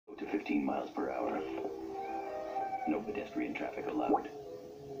15 miles per hour. No pedestrian traffic allowed.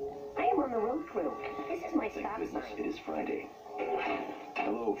 I am on the road crew. This is my stop Thank goodness sign. it is Friday.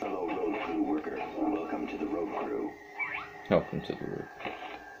 Hello, fellow road crew worker. Welcome to the road crew. Welcome to the road.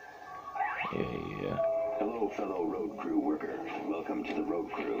 Yeah. Hello, fellow road crew worker. Welcome to the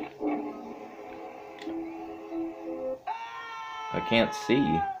road crew. I can't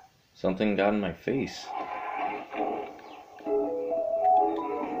see. Something got in my face.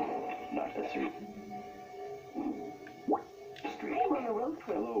 Not a street. I am on the road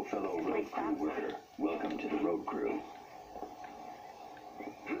crew. Hello, fellow This is my road crew stop worker. sign. Welcome to the road crew.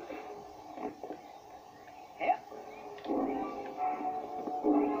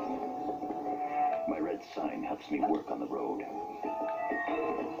 My red sign helps me work on the road.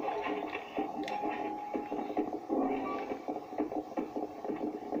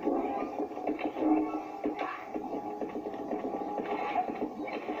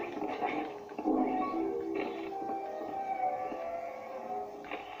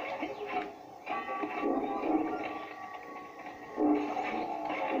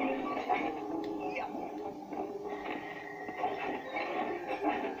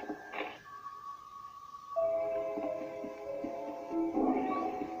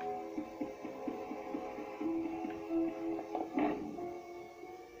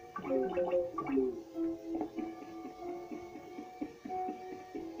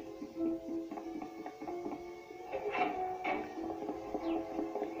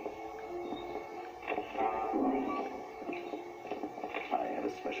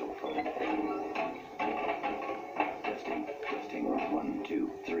 Special phone. Testing. 1,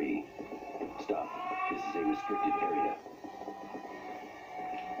 2, 3. Stop. This is a restricted area.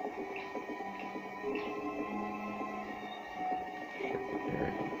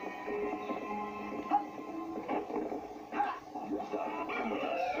 Stop. Come with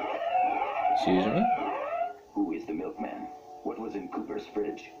us. Excuse me? Who is the milkman? What was in Cooper's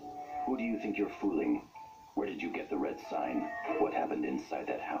fridge? Who do you think you're fooling? Where did you get the red sign? What happened inside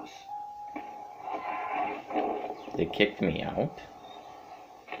that house? They kicked me out?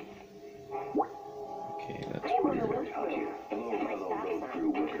 Okay, that's I am on the weird. road Out crew. here. Hello, fellow road crew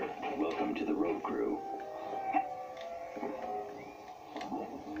worker. Welcome to the road crew.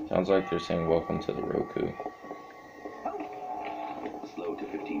 Sounds like they're saying welcome to the Roku. Slow to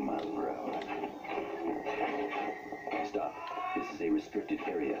 15 miles per hour. Stop. This is a restricted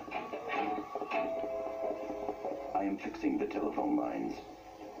area. I am fixing the telephone lines.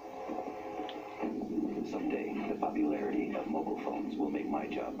 Someday, the popularity of mobile phones will make my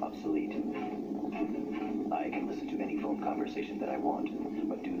job obsolete. I can listen to any phone conversation that I want,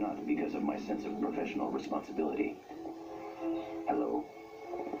 but do not because of my sense of professional responsibility. Hello?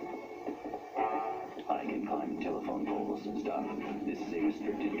 I can climb telephone poles. Stop. This is a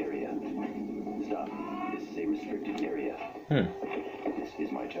restricted area. Stop. This is a restricted area. This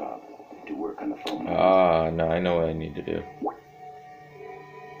is my job. To work on the phone lines. Ah, no, I know what I need to do.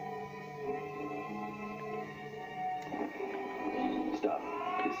 Stop.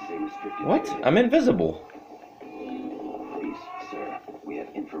 This is a restricted What? area. I'm invisible. Please, sir, we have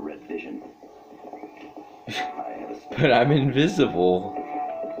infrared vision. I have a But I'm invisible.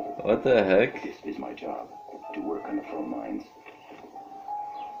 What the heck? This is my job, to work on the phone lines.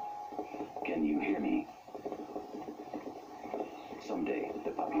 Can you hear me? Someday,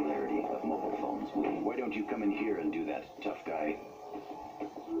 the popularity of mobile phones will... Why don't you come in here and do that, tough guy?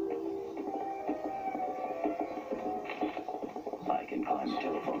 I can climb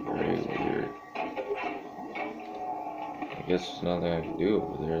telephone Very poles. weird. I guess there's nothing I can do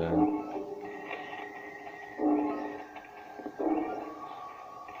over there then.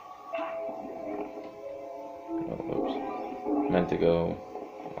 Oh, oops. Meant to go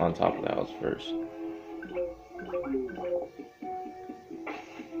on top of the house first.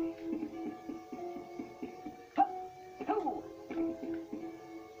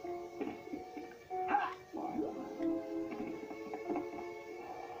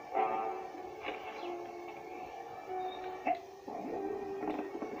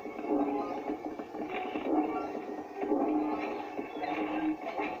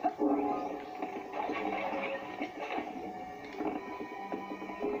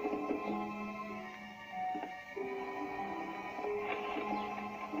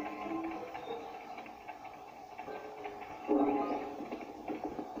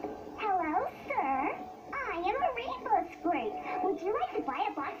 Hello, sir. I am a rainbow sprite. Would you like to buy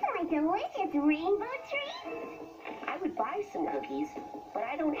a box of my delicious rainbow treats? I would buy some cookies, but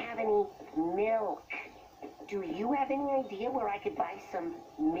I don't have any milk. Do you have any idea where I could buy some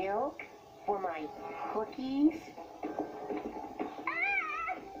milk for my cookies?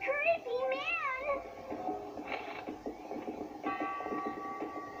 Ah! Creepy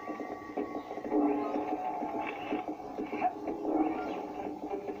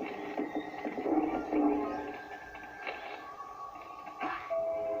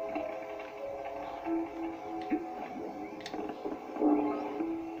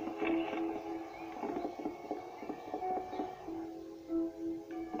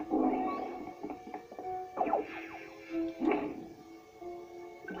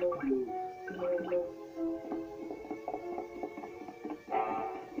Illegal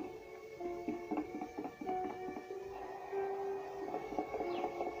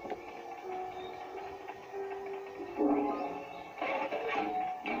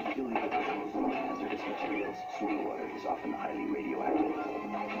disposal of hazardous materials, sewer water is often highly radioactive.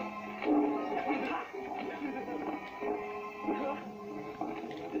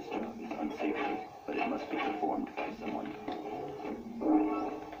 This job is unsavory, but it must be performed by someone.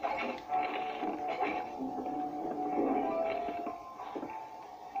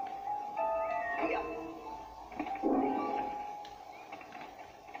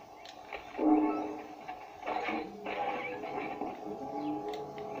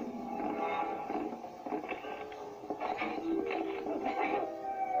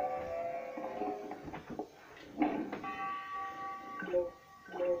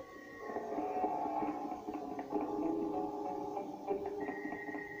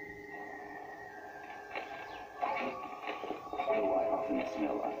 Though I often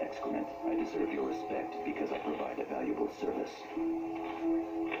smell of excrement, I deserve your respect because I provide a valuable service.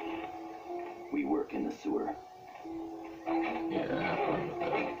 We work in the sewer. Yeah, have fun with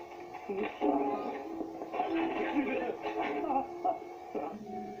that.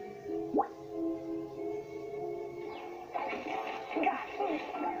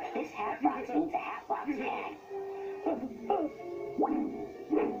 This hat box needs a hat box tag.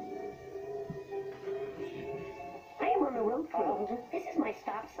 I am on the road crew. This is my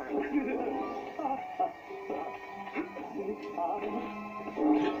stop sign.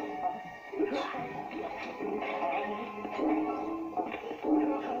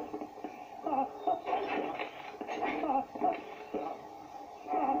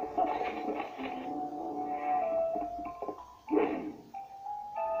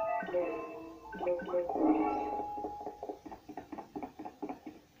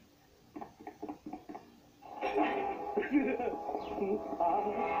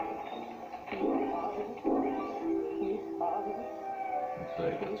 Looks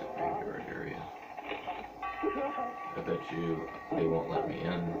like it's a graveyard area. I bet you they won't let me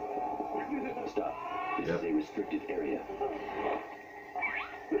in. Stop. This Yep. is a restricted area.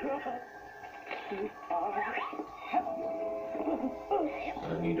 I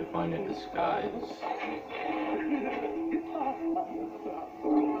need to find a disguise.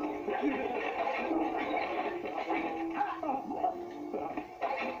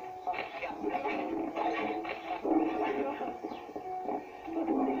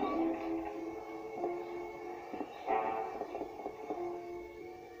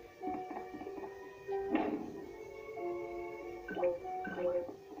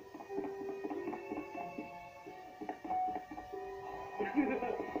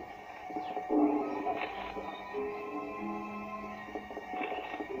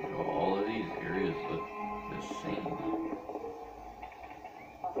 All of these areas look the same.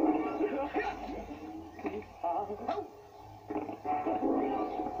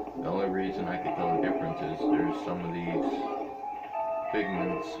 The only reason I could tell the difference is there's some of these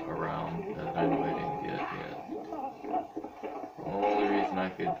pigments around that I know I didn't get yet. The only reason I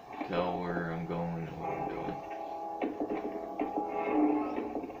could tell where I'm going and what I'm doing.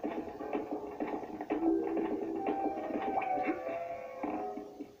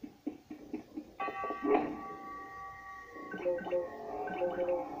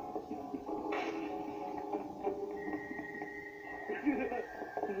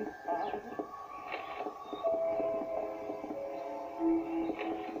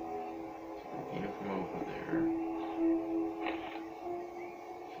 Came from over there.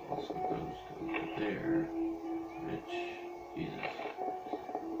 Also goes to over there. Which, Jesus.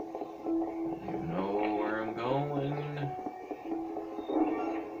 I don't even know where I'm going.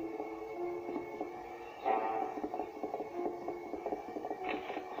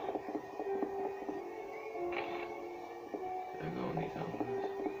 Did I go in these houses?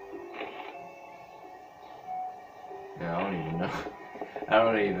 Yeah, I don't even know. I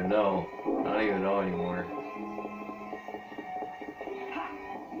don't even know. I don't even know anymore.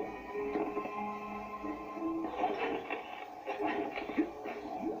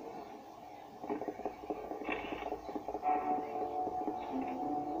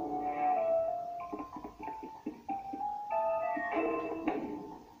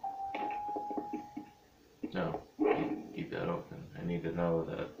 No, keep that open. I need to know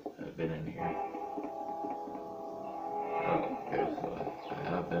that I've been in here. Oh, okay, so I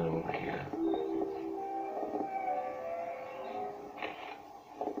have been over here.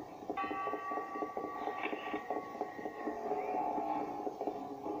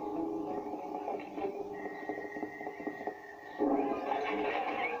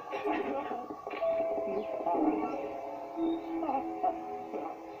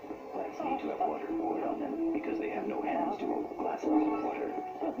 comes to a glass of water.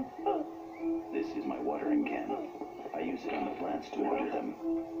 This is my watering can. I use it on the plants to water them.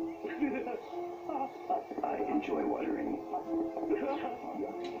 I enjoy watering.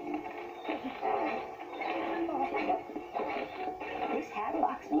 This hat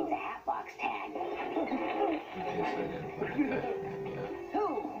box needs a hat box tag. Yes, I didn't put a attachment in yet.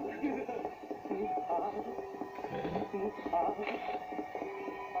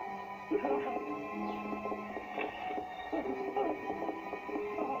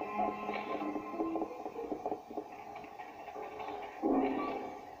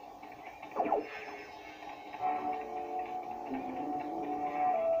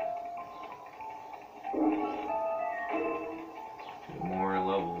 Two more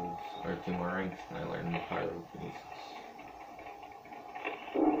levels, or 2 more ranks, and I learned the pyrokinesis.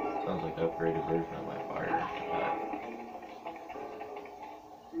 Sounds like an upgraded version of my fire attack.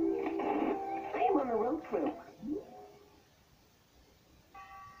 I am on the road crew.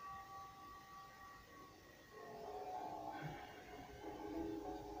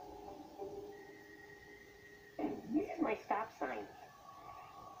 This is my stop sign.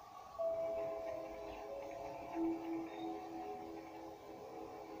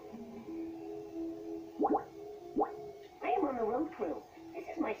 I am on the road crew. This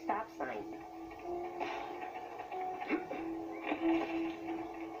is my stop sign.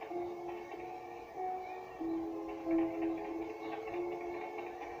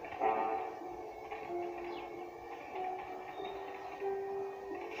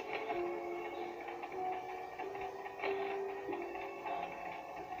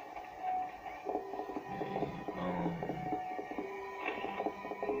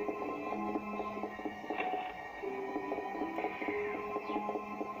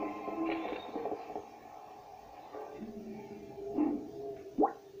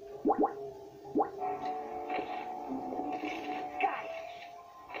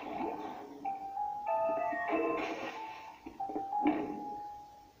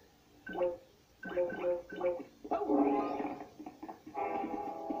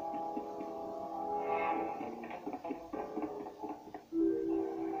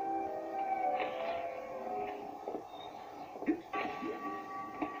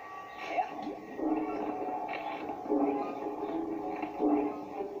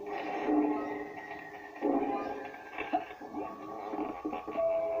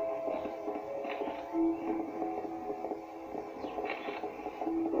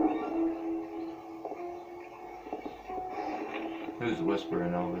 Who's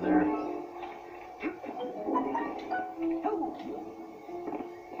whispering over there?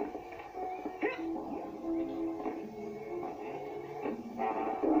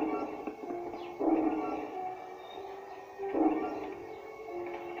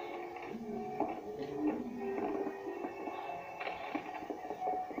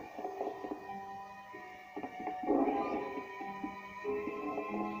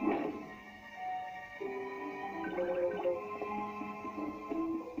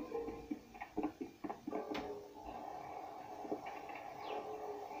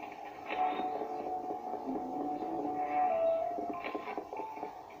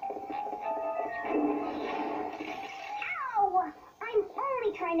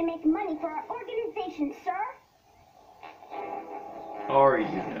 Trying to make money for our organization, sir. Are you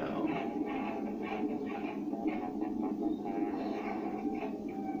now?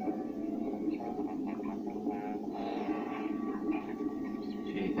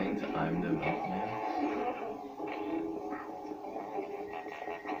 She thinks I'm the milkman.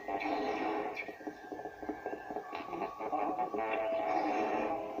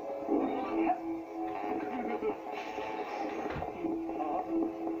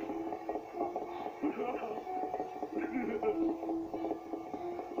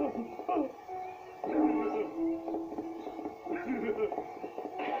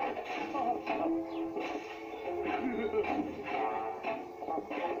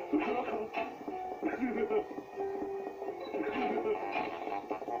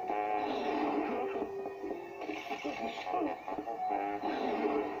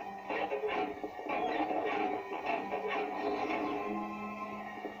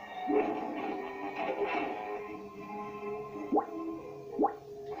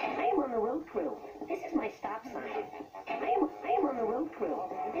 I am on the road crew. This is my stop sign. I am on the road crew.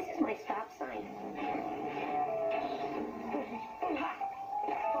 This is my stop sign.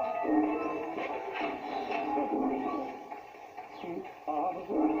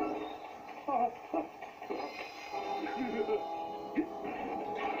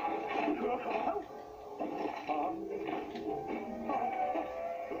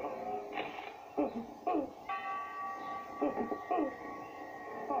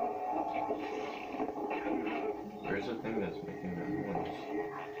 Where's the thing that's making that noise?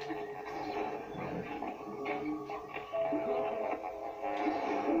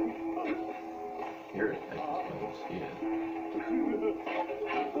 Hear it, I just don't see it.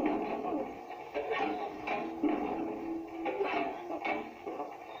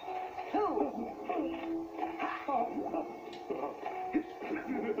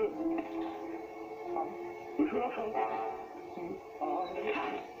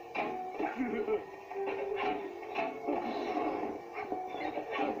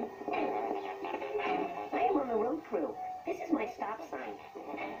 I am on the road crew. This is my stop sign.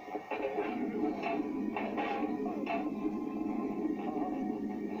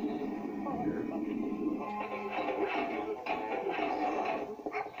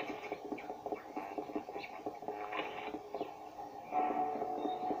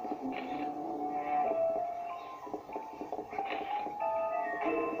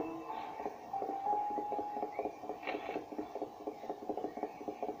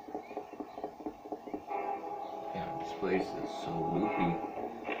 Damn, this place is so loopy.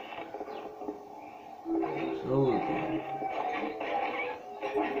 So loopy.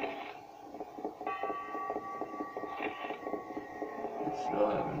 I still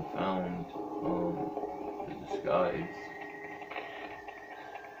haven't found the disguise.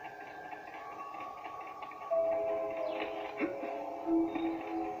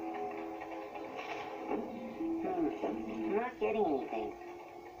 I'm not getting anything.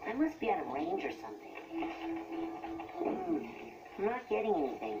 I must be out of range or something. I'm not getting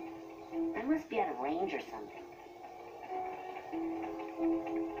anything. I must be out of range or something.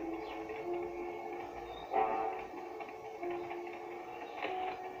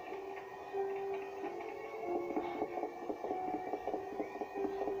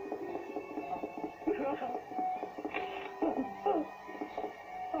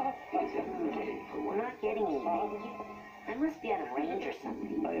 I'm not getting anything. I must be out of range or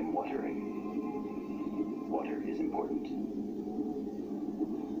something. I am watering. Water is important.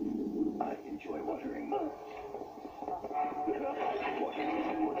 I enjoy watering. Water is important.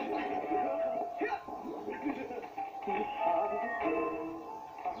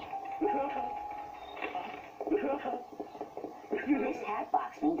 This hat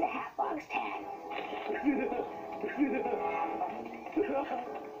box needs a hat box tag.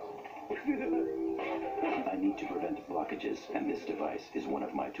 I need to prevent blockages, and this device is one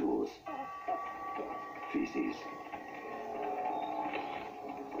of my tools. Feces.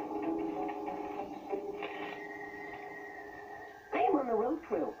 I am on the road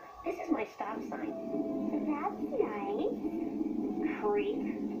crew. This is my stop sign. That's nice. Creep.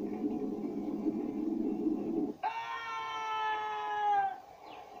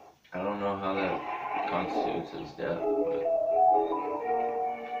 I don't know how that constitutes as death, but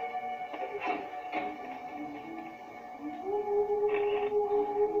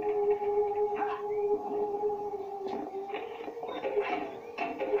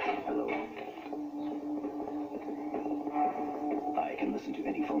Hello. I can listen to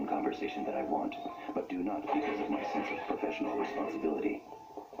any phone conversation that I want, but do not because of my sense of professional responsibility.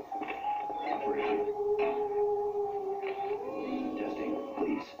 Operator. Testing,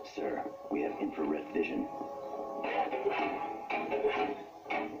 please, sir. We have infrared vision.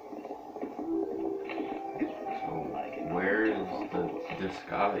 so where is the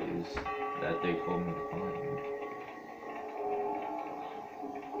disguise that they told me to find?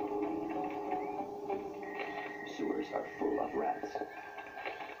 Sewers are full of rats.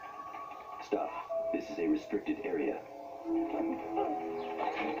 Stop. This is a restricted area.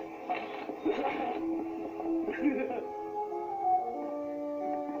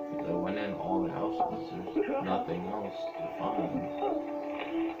 I went in all the houses, there's nothing else to find.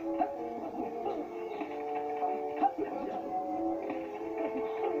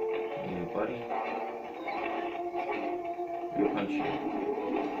 Hey, buddy. I'm gonna punch you.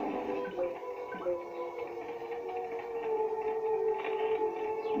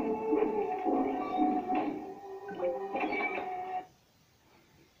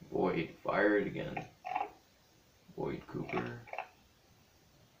 Boyd, fire it again. Boyd Cooper.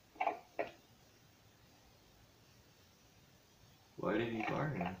 Why did he fire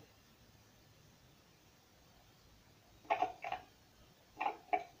him?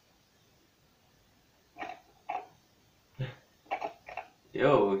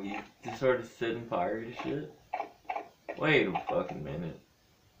 Yo, he just started setting fire to shit? Wait a fucking minute.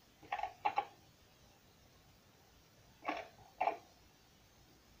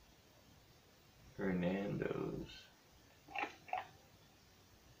 Fernando's.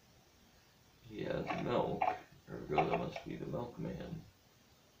 He has milk. Ergo, that must be the milkman.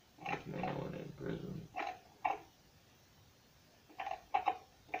 milkman in prison.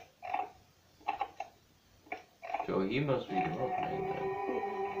 So he must be the milkman then.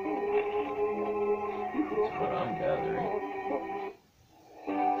 That's what I'm gathering.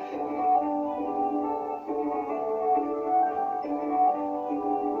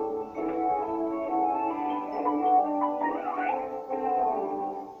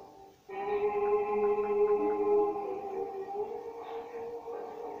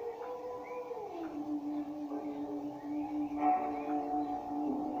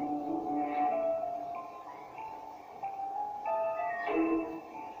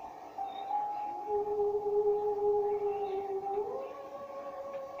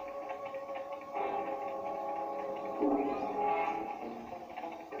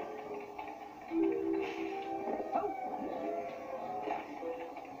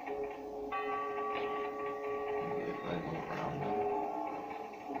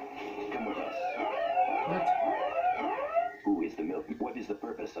 What is the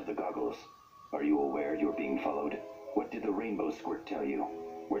purpose of the goggles? Are you aware you're being followed? What did the rainbow squirt tell you?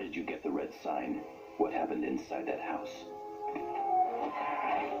 Where did you get the red sign? What happened inside that house?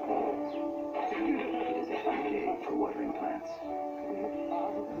 It is a fun day for watering plants.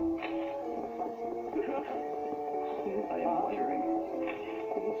 I am watering.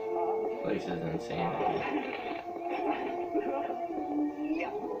 This place is insanity.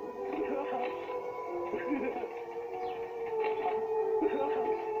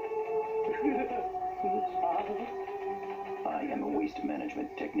 I am a waste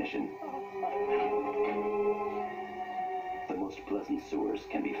management technician. The most pleasant sewers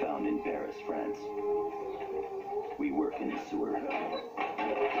can be found in Paris, France. We work in the sewer.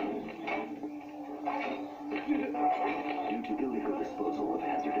 Due to illegal disposal of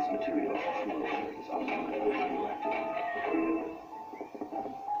hazardous materials, sewer water is often radioactive.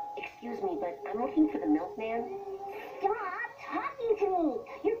 Excuse me, but I'm looking for the milkman. Stop talking to me!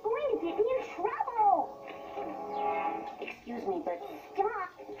 You're going to get me in trouble! Excuse me, but Stop!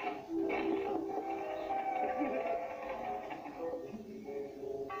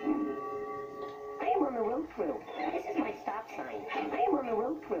 I am on the road crew. This is my stop sign. I am on the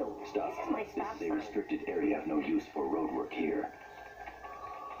road crew. Stop. This is my stop This is a sign. restricted area. No use for road work here.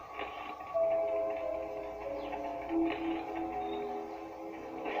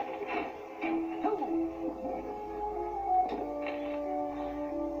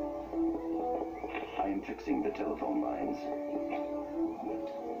 I am fixing the telephone lines.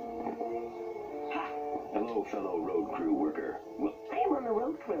 Hello, fellow road crew worker. Well, I am on the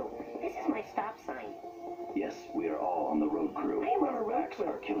road crew. This is my stop sign. yes, we are all on the road crew. I am on the Our road backs crew.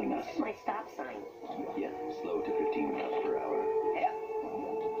 are killing us. This is my stop sign. Yet, slow to 15 miles per hour.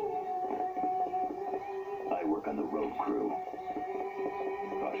 I work on the road crew.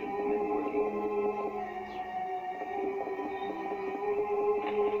 Caution, men working.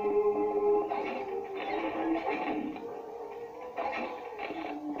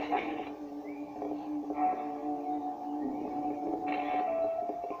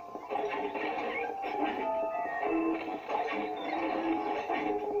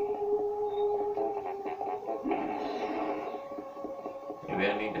 Maybe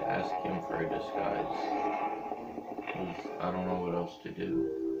I need to ask him for a disguise. 'Cause I don't know what else to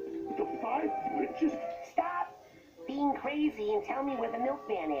do. The 5 richest. Stop being crazy and tell me where the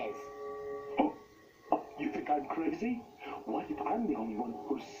milkman is. Oh, you think I'm crazy? What if I'm the only one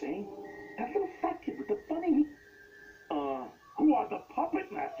who's sane? That little fat kid with the funny. Who are the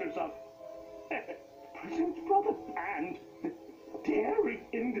puppet masters of President's brother and the dairy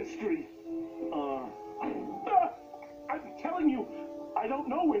industry? I'm telling you, I don't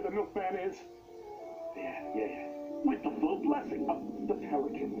know where the milkman is. Yeah. With the full blessing of the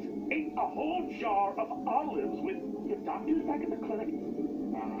Pelicans. Ate a whole jar of olives with your doctors back at the clinic.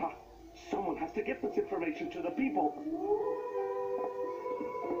 Someone has to get this information to the people.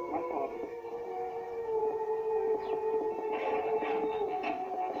 My father.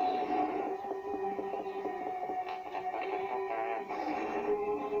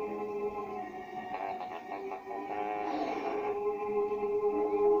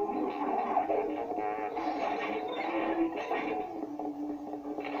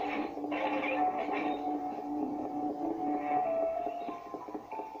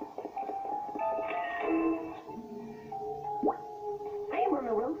 I am on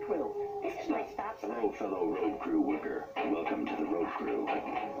the road crew. This is my stop Hello, sign. fellow road crew worker. Welcome to the road crew.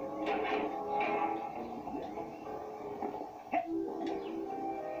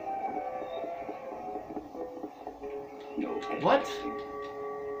 No. What?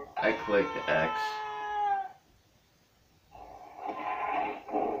 I clicked X.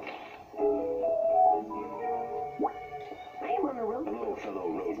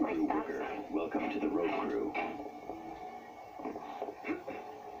 my Crew stop worker. sign. Welcome to the road crew.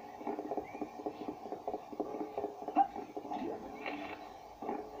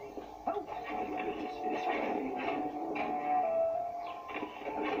 This is Friday.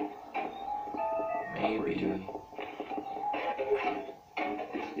 Maybe.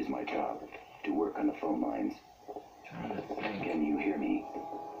 This is my job, to work on the phone lines. Trying to think. Can you hear me?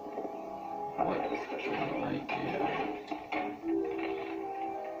 I What have a special can I do?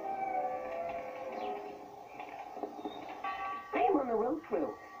 I am on the road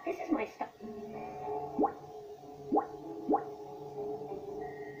crew. This is my stop.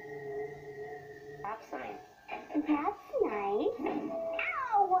 Stop sign. That's nice.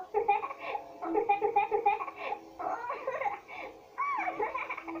 Ow!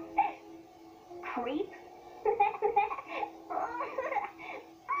 Creep.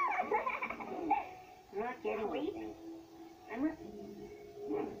 I'm not getting anything. I'm not...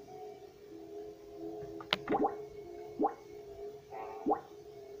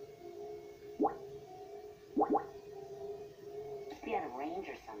 Must be out of range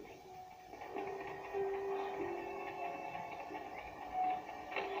or something.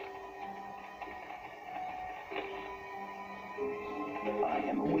 I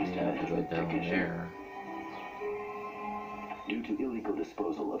am a Maybe waste I have to go management down technician. there. Due to illegal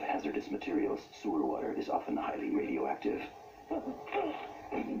disposal of hazardous materials, sewer water is often highly radioactive.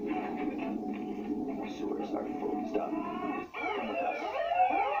 Sewers are full. Stop. Come with us.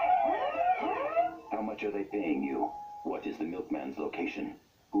 How much are they paying you? What is the milkman's location?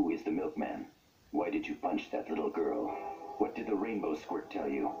 Who is the milkman? Why did you punch that little girl? What did the rainbow squirt tell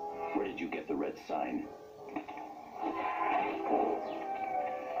you? Where did you get the red sign?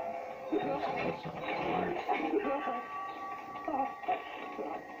 That's not hard.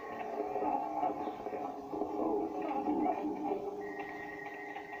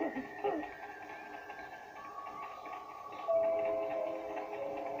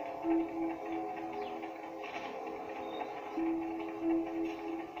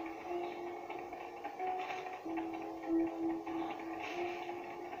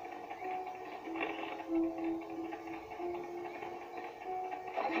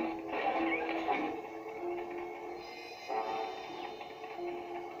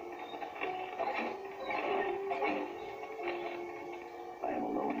 I am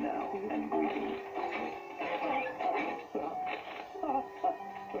alone now and grieving.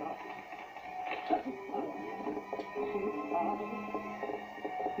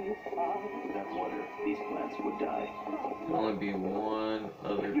 Without water, these plants would die. There can only be one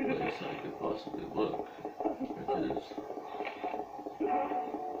other place I could possibly look, which is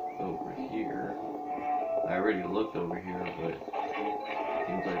over here. I already looked over here, but it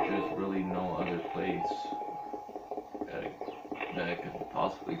seems like there's really no other place that I could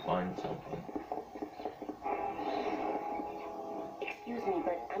possibly find something. Excuse me,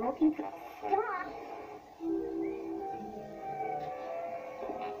 but I'm looking for... Stop!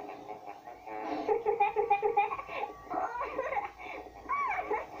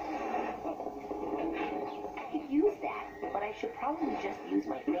 I could use that, but I should probably just use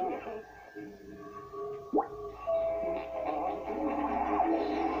my finger.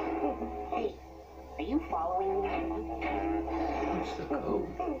 Hey, are you following me? What's the code?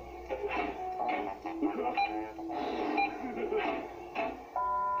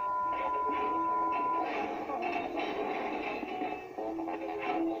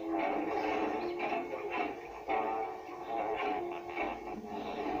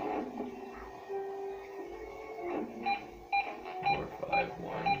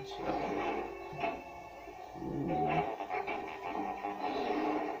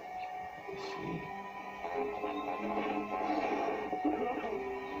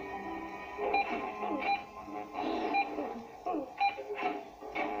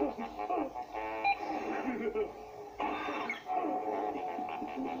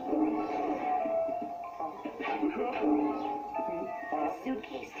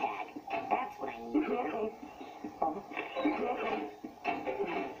 Suitcase tag. That's what I need.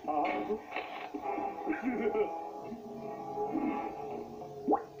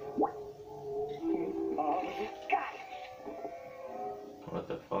 Got it. What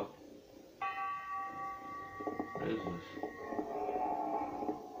the fuck? What is this?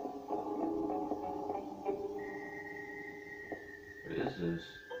 What is this?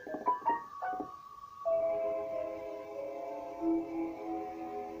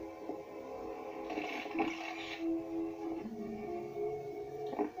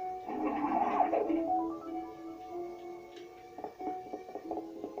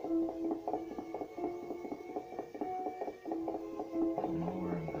 I don't know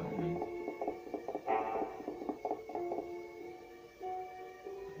where I'm going.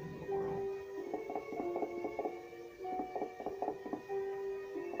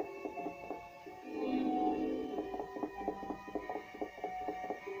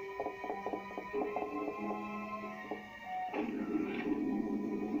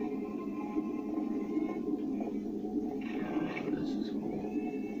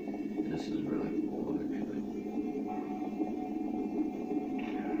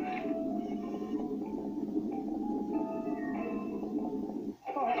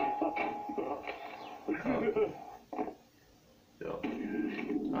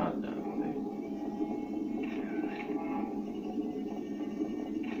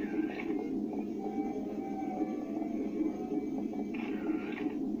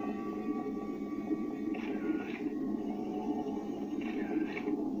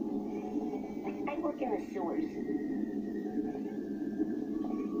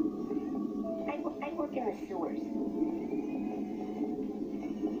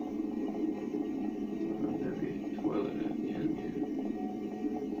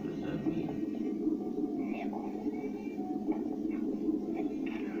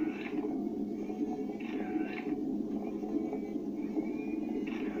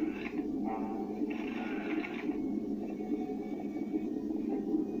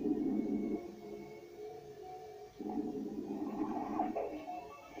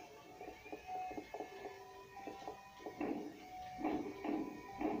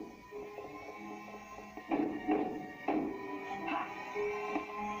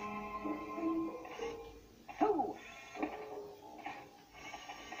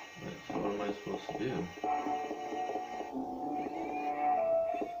 I supposed to do?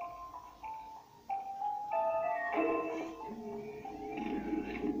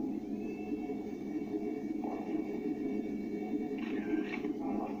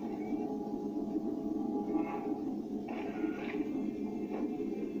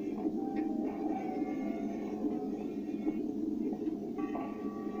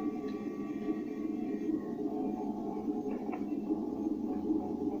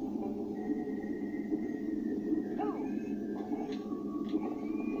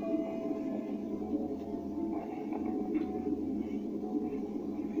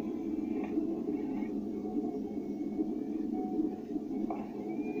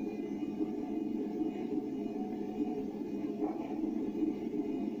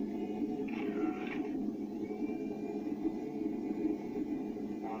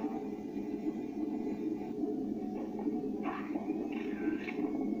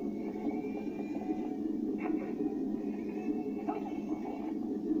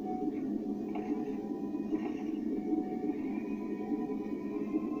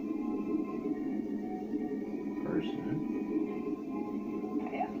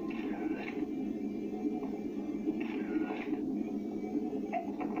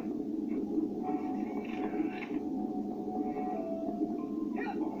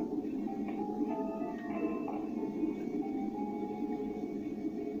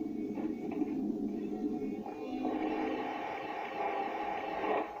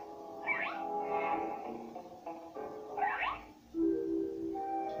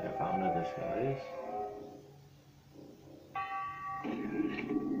 Guys,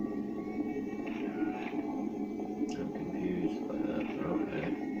 I'm confused by that, but okay.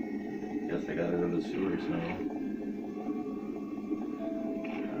 Guess I gotta go to the sewers now.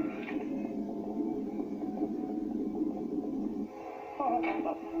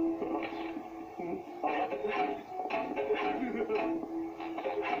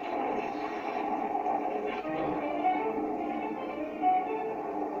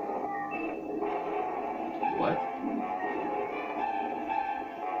 What?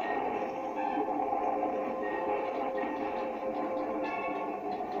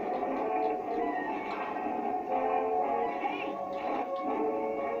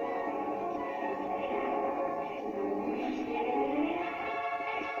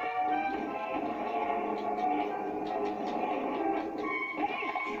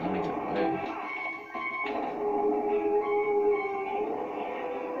 Trying to get away.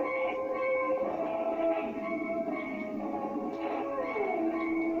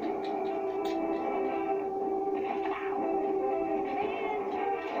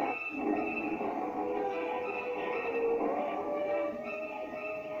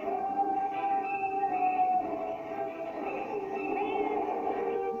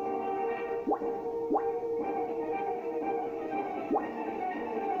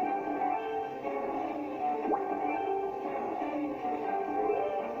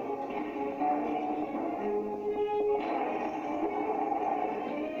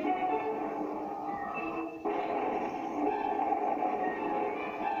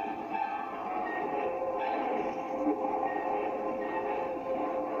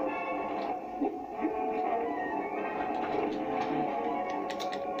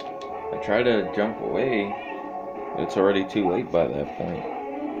 I try to jump away, but it's already too late by that point.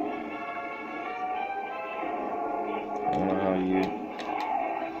 I don't know how you...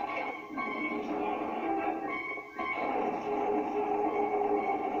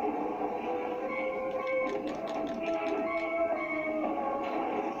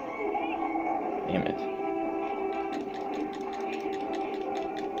 Damn it.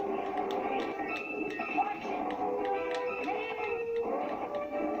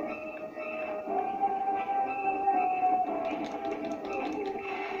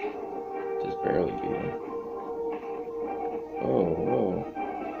 Just barely beat him. Oh, whoa.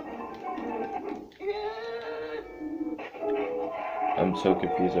 I'm so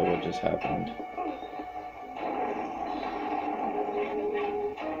confused at what just happened.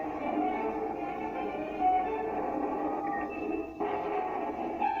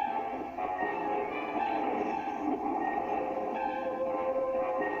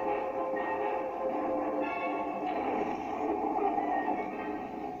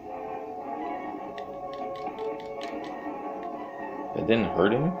 It didn't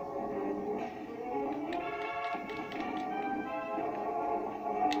hurt him?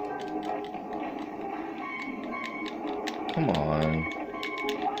 Come on.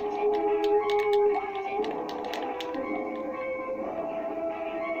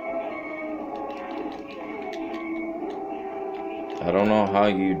 I I don't know how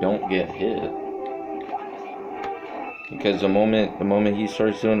you don't get hit. Because the moment he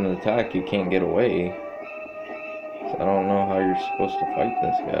starts doing an attack, you can't get away. So I don't know how you're supposed to fight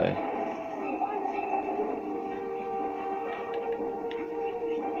this guy.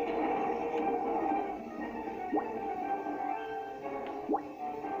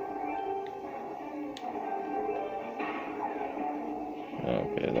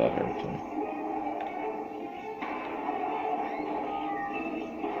 Okay, that hurts him.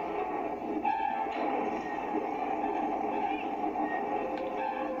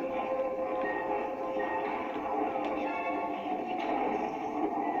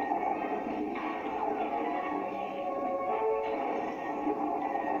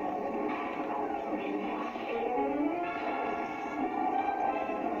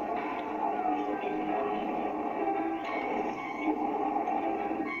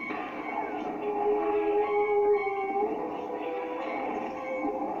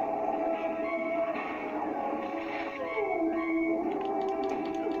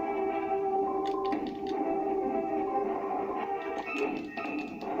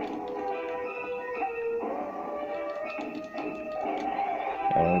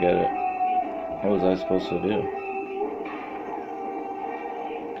 I don't get it. What was I supposed to do?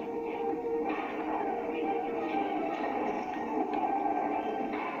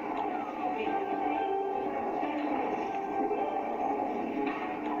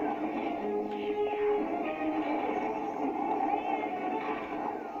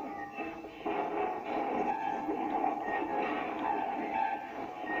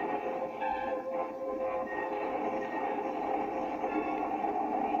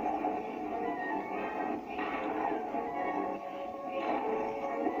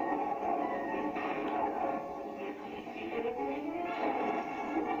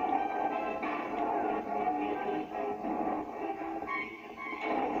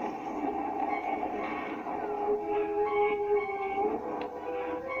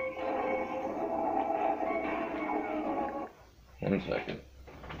 One second.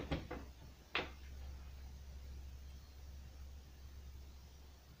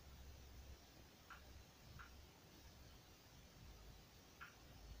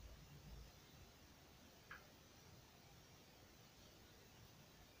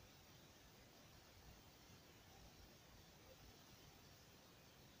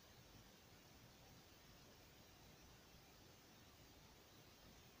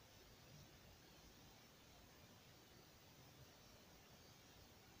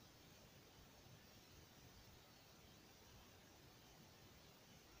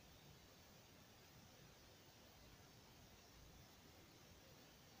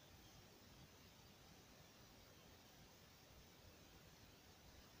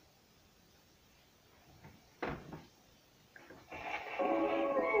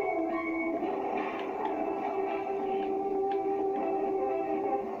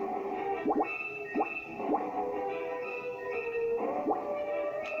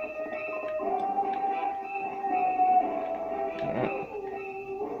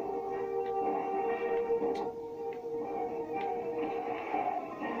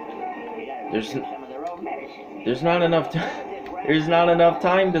 There's not enough time. There's not enough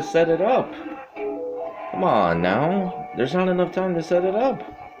time to set it up. Come on now. There's not enough time to set it up.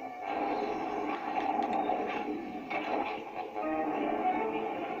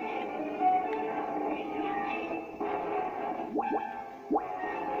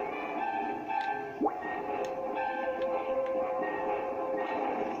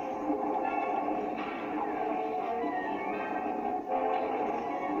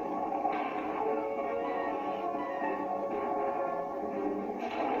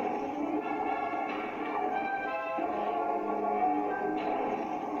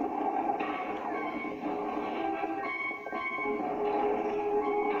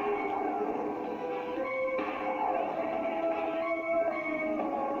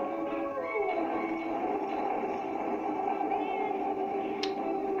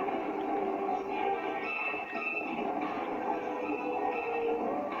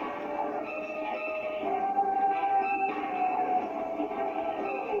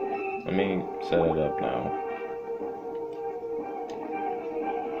 Let me set it up now.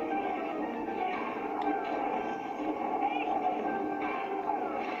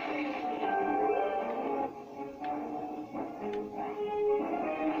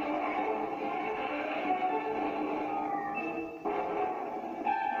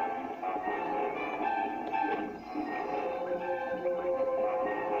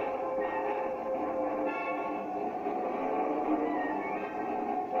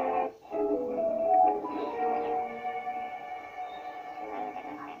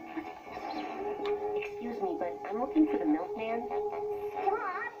 looking for the milkman?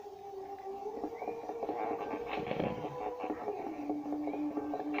 Stop!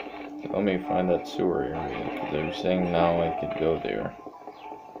 Let me find that sewer area, because they were saying now I could go there.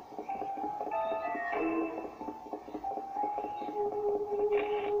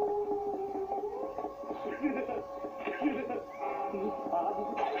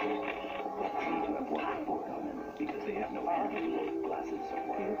 Because they have no glasses of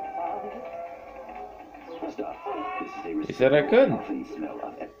water. Stop. This is a He said I could. often smell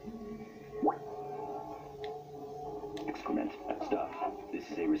of excrement. Stop. This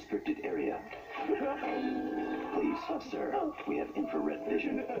is a restricted area. Please, sir. We have infrared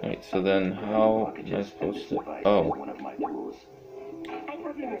vision. Wait, so then how am I supposed to... Oh. One of my tools. I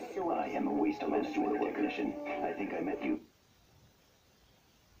work in the sewers. I am a waste management technician. I think I met you.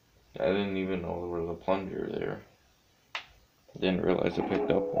 I didn't even know there was a plunger there. I didn't realize I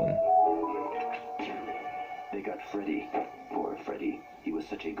picked up one. They got Freddy. Poor Freddy. He was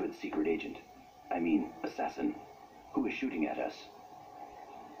such a good secret agent. I mean, assassin. Who is shooting at us?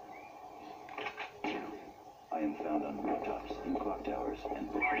 I am found on rooftops, in clock towers,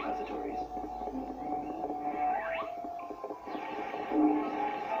 and book repositories.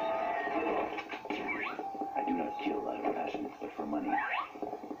 I do not kill out of passion, but for money.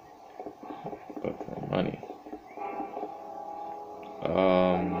 But for money.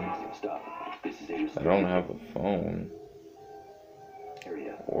 Stop. This is a I don't have a phone.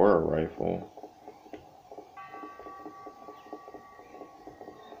 area. Or a rifle.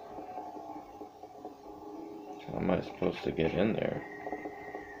 How am I supposed to get in there?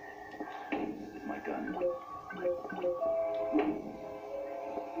 This is my gun.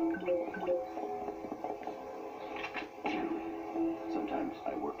 Sometimes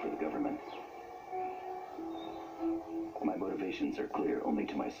I work for the government. My motivations are clear only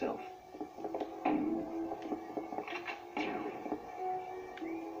to myself.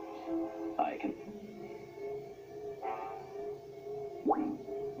 I can...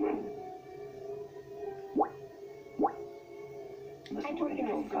 Listen to any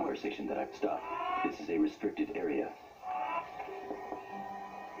phone conversation that I've stopped. This is a restricted area.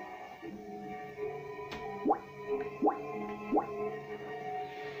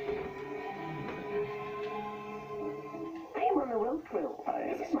 I am on the road crew.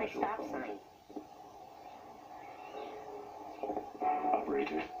 This is my special stop phone. sign.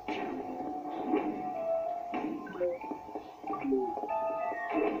 Operator.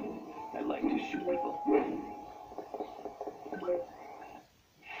 I like to shoot people.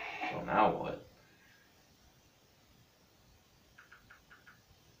 So now what?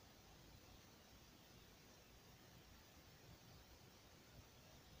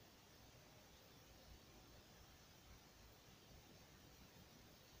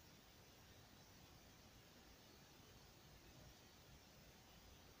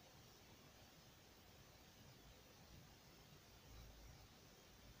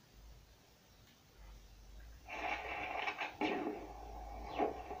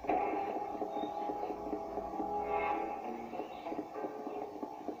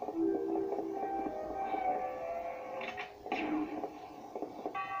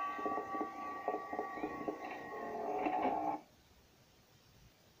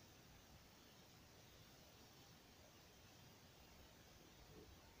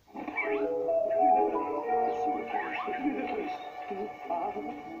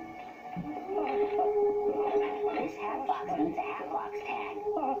 This hat box needs a hat box tag.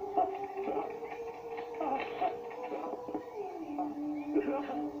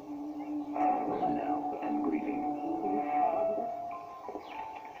 Now and grieving.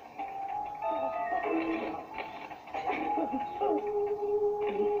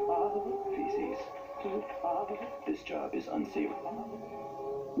 Feces. This job is unsafe.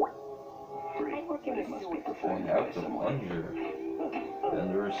 I work in But it the must be sewers. I performed by have the someone. plunger. And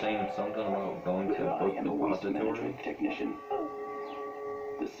they were saying something about going to I book am a waste depository. management technician.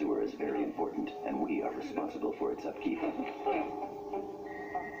 The sewer is very important, and we are responsible for its upkeep.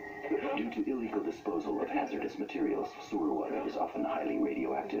 Due to illegal disposal of hazardous materials, sewer water is often highly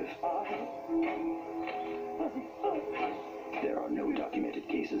radioactive. There are no documented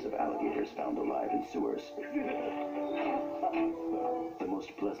cases of alligators found alive in sewers. The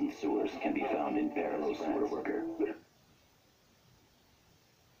most pleasant sewers can be found in Paris, sewer worker.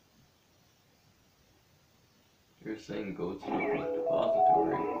 You're saying go to the book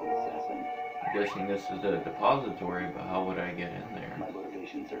depository. Assassin. I'm guessing this is the depository, but how would I get in there? My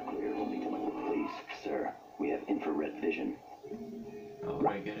motivations are clear only to my police. Sir, we have infrared vision. How would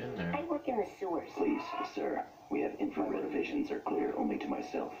I get in there? I work in the sewers. Please, sir, we have infrared visions are clear only to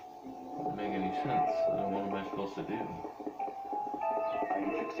myself. Doesn't make any sense. What am I supposed to do? I am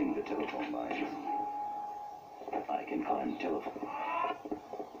fixing the telephone lines. I can climb telephone.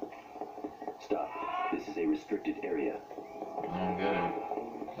 Stop. This is a restricted area. I don't get it.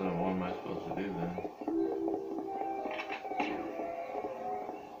 So what am I supposed to do then?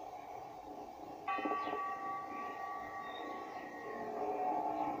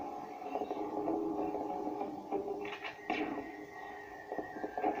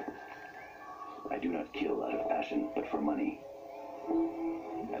 I do not kill out of passion, but for money.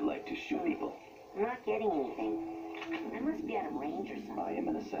 I like to shoot people. I'm not getting anything. I must be out of range or something. I am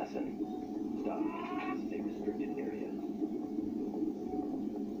an assassin. Stop. This is a restricted area.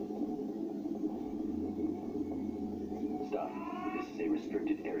 Stop. This is a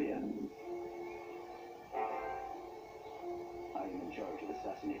restricted area. I am in charge of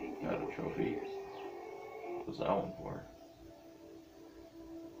assassinating people. Got a trophy. What's that one for?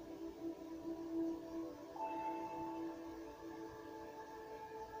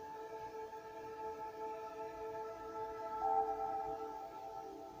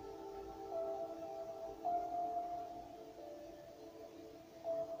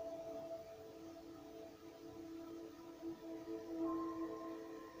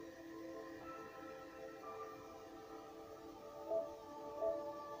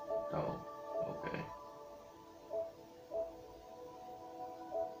 Oh, okay.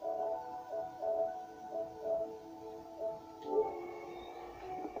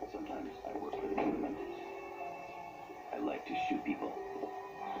 Sometimes I work for the government. I like to shoot people.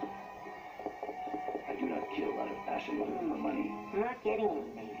 I do not kill out of passion, but for money. I'm not getting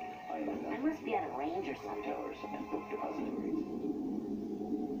anything. I I must be out of range or something. tellers and book depositories.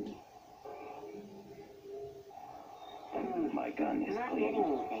 My gun I'm is not clean. getting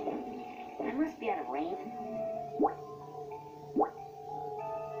anything. I must be out of range.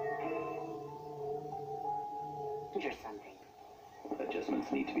 Or something.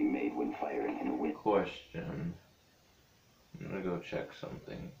 Adjustments need to be made when firing in the wind. Question. I'm gonna go check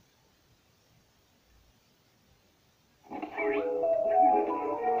something.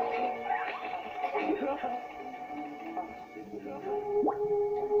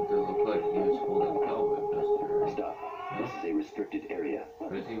 Does it look like he's holding Velvet Duster, right? Stop. This is a restricted area.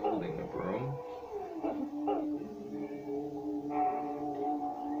 Or is he holding a broom?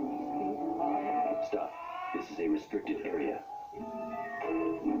 Stop. This is a restricted area.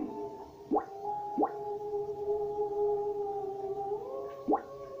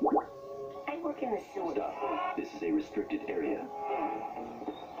 I work in the sewers. Stop. This is a restricted area.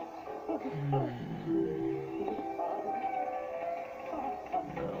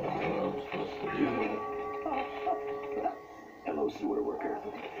 No, what I'm supposed to do. Hello, sewer worker.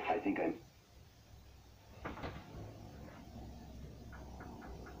 I think I'm...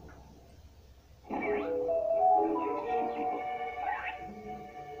 I like to shoot people.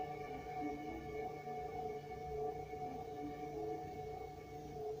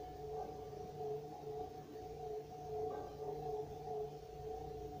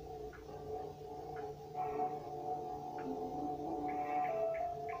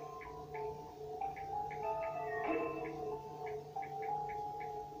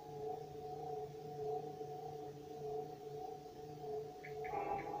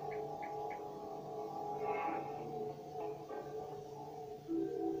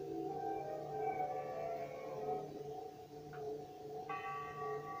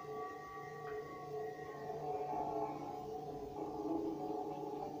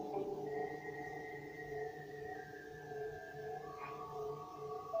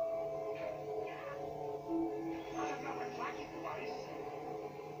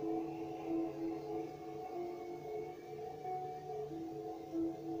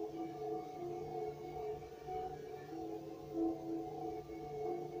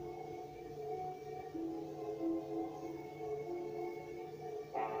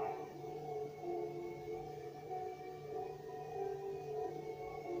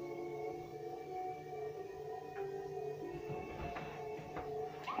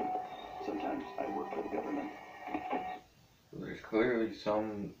 Sometimes I work for the government. There's clearly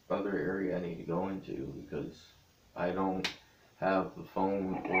some other area I need to go into because I don't have the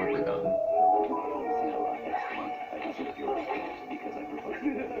phone or the gun. Excellent. I deserve your respect because I provide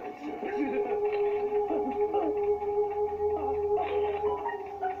you with good service.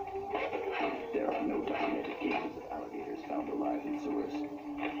 There are no documented cases of alligators found alive in sewers.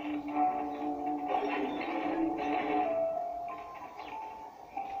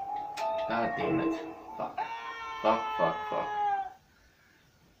 God damn it. Fuck. Fuck, fuck, fuck.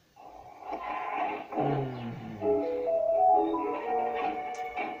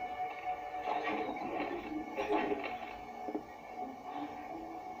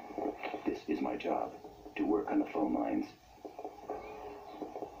 job, to work on the phone lines.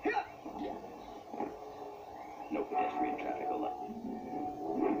 No pedestrian traffic allowed.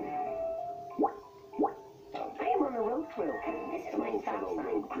 I am on the road crew. This is my Hello, stop fellow sign.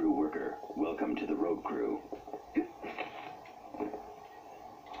 road crew worker. Welcome to the road crew.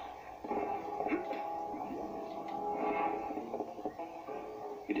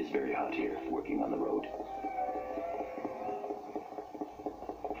 It is very hot here, working on the road.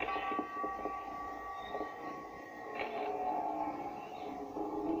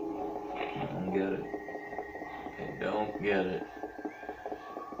 Don't get it. I don't get it.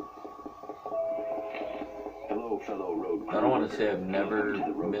 Hello, fellow road crew I don't want to worker. say I've never Welcome to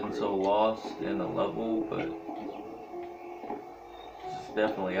the road been crew. so lost in a level, but it's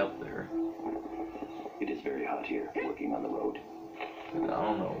definitely up there. It is very hot here, working on the road. And I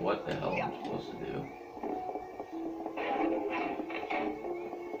don't know what the hell I'm supposed to do.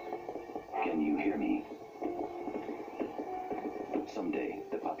 Can you hear me? Someday,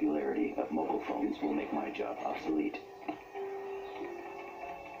 the popularity of mobile phones will make my job obsolete.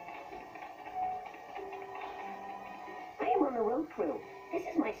 I am on the road crew. This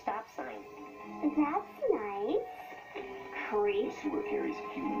is my stop sign. That's nice. Creep. The sewer carries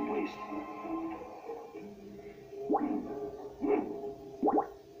human waste.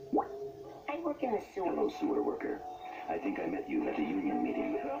 I work in the Hello, sewers. sewer worker. I think I met you at the union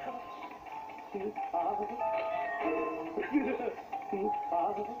meeting.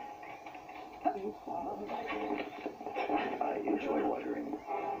 I enjoy watering.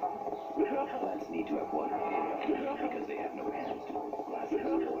 Plants need to have water poured out because they have no hands to hold glasses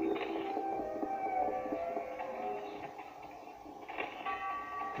of water.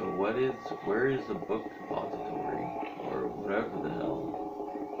 So where is the book depository? Or whatever the hell.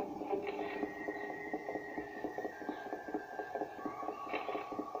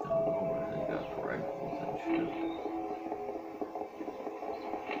 I don't know where they got the rifles and shit.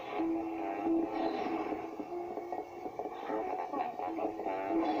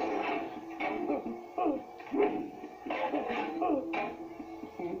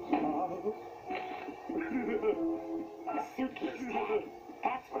 A suitcase tag.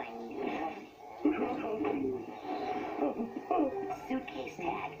 That's what I need here. Suitcase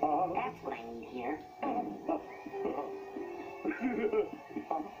tag. That's what I need here.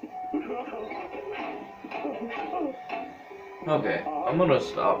 Okay, I'm gonna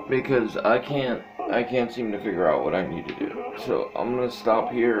stop because I can't seem to figure out what I need to do. So I'm gonna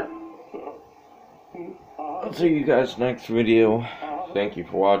stop here. I'll see you guys next video. Thank you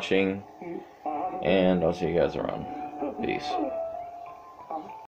for watching, and I'll see you guys around. Peace.